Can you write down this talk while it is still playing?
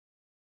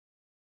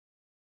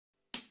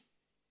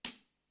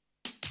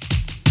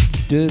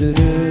Now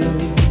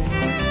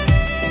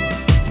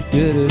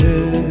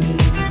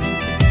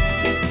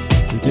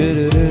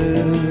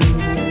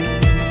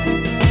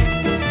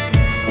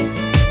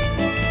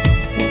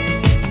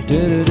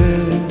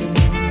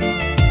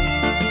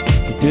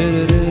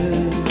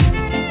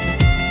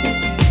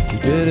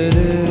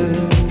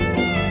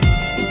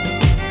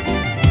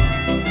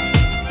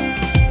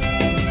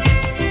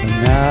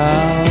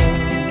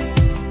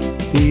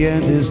the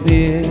end is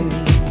near,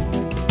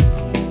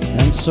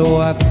 and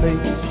so I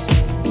face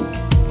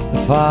the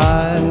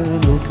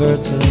final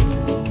curtain.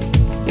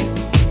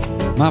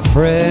 My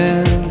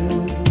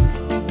friend,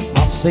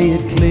 I'll say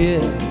it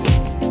clear,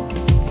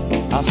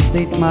 I'll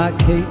state my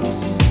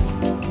case,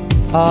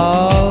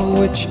 of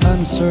which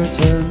I'm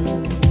certain.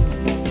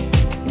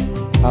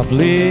 I've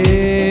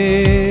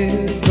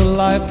lived a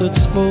life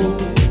that's full,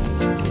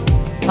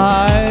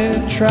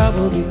 I've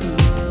traveled each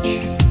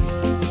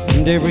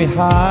and every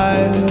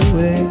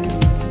highway,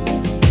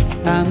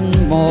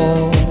 and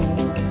more,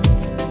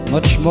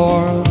 much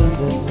more than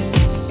this,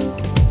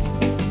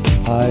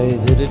 I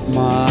did it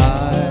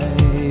my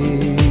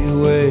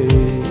way.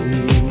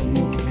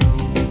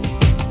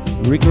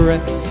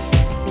 Regrets,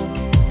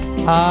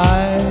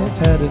 I've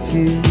had a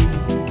few,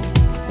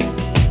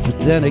 but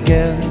then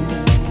again,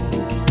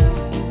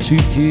 too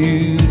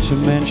few to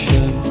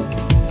mention.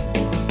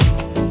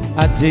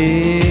 I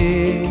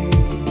did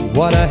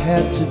what I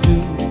had to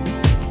do,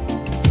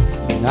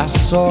 and I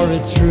saw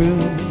it through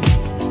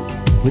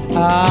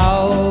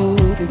without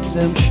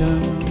exemption.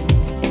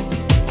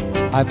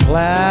 I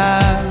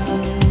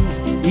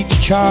planned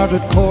each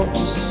charted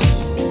course,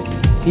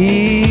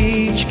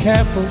 each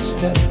careful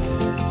step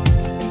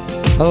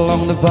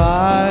along the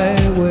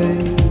byway,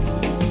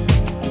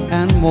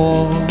 and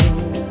more,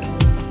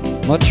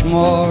 much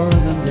more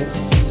than this,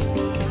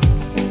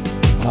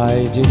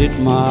 I did it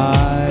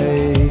my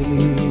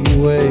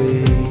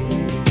way.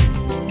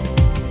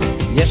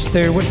 Yes,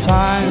 there were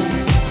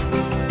times,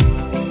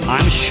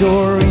 I'm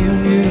sure you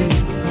knew,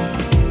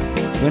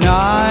 when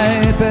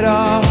I bit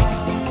off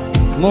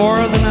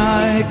more than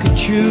I could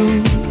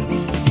chew.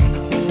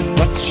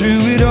 But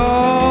through it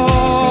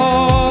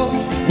all,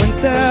 when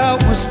there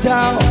was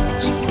doubt,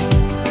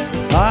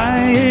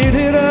 I ate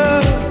it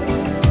up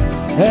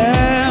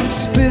and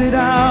spit it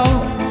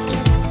out.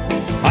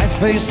 I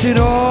faced it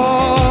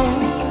all,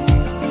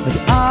 but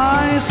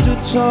I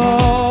stood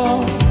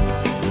tall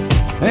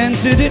and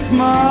did it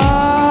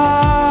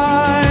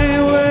my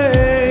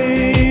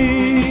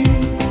way.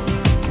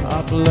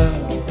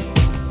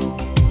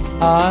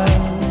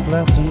 I've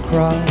laughed and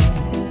cried,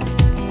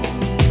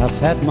 I've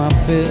had my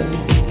fill,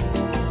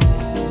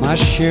 my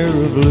share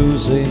of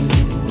losing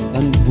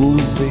and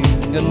boozing,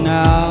 and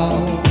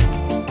now,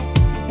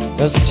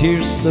 as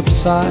tears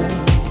subside,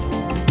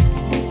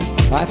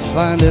 I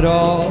find it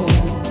all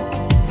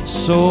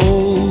so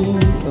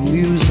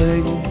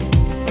amusing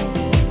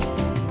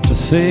to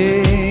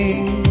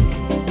think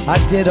I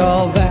did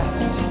all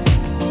that,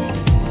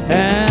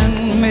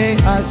 and may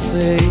I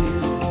say,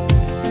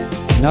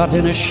 not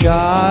in a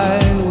shy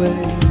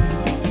way.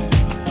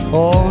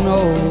 Oh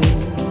no,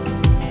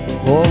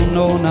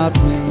 not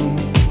me.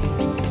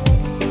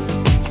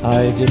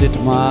 I did it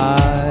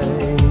my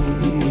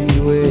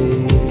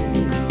way.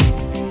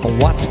 For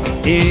what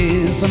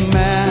is a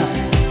man?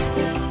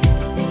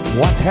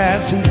 What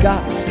has he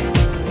got?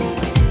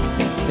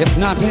 If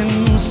not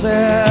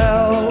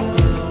himself,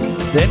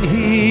 then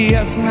he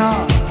has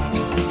not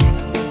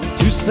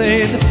to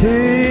say the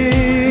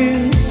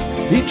things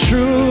he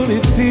truly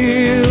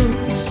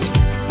feels,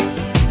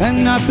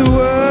 and not the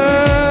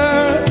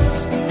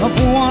words of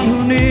one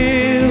who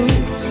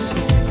kneels.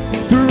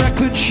 The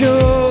record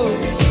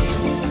shows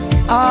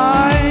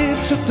I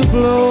took the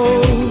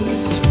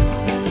blows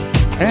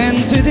and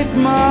did it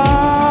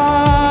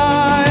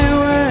my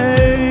way.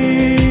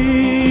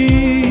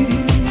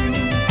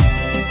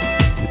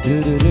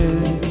 Did it,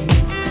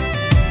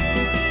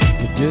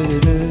 did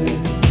it,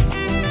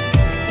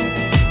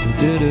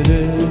 did it, did it.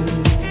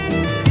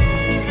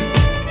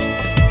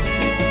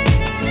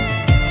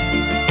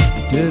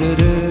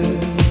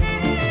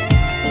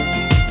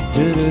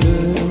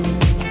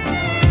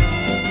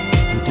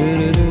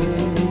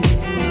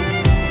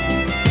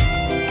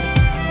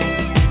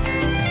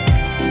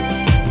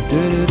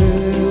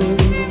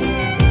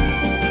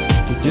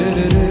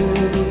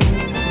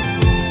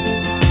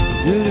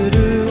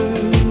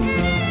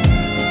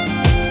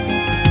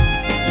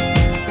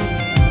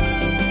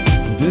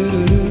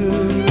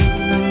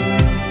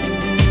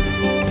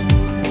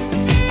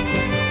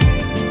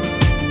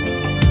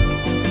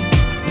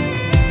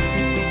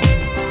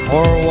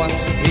 Or what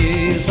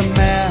is a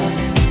man?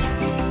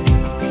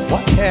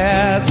 What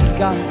has he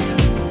got?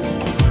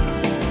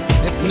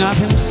 If not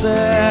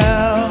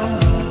himself,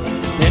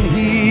 then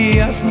he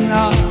has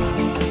not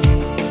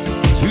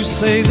to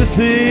say the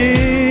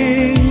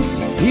things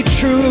he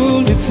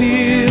truly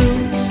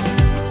feels,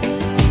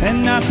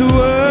 and not the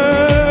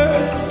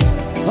words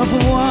of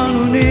one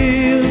who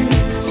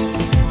kneels.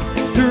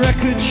 The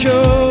record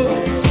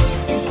shows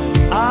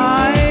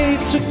I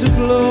took the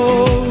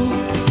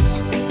blows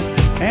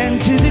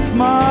and did it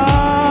my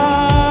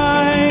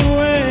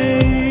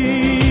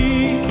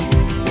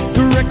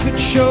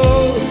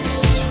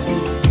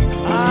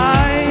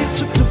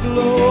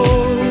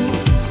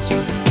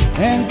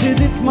and did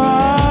it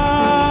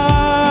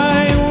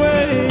my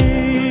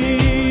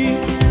way.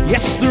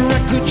 Yes, the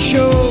record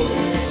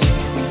shows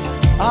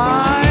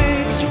I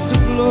took the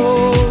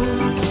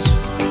blows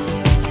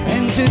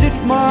and did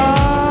it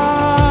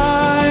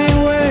my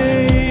way.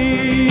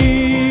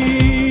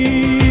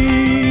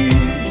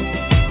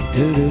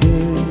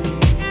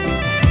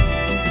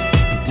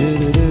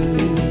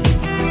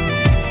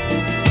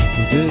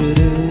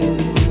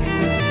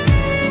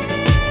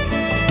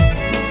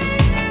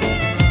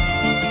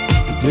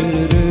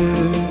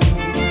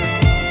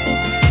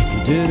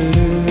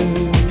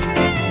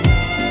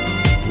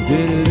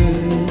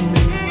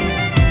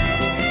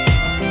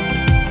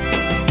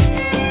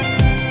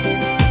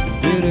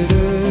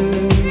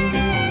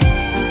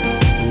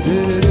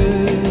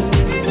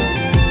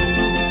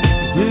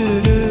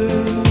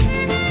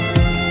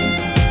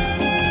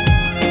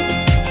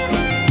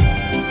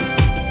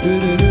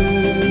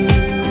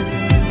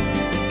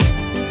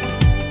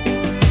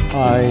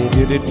 I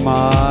did it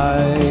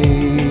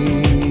my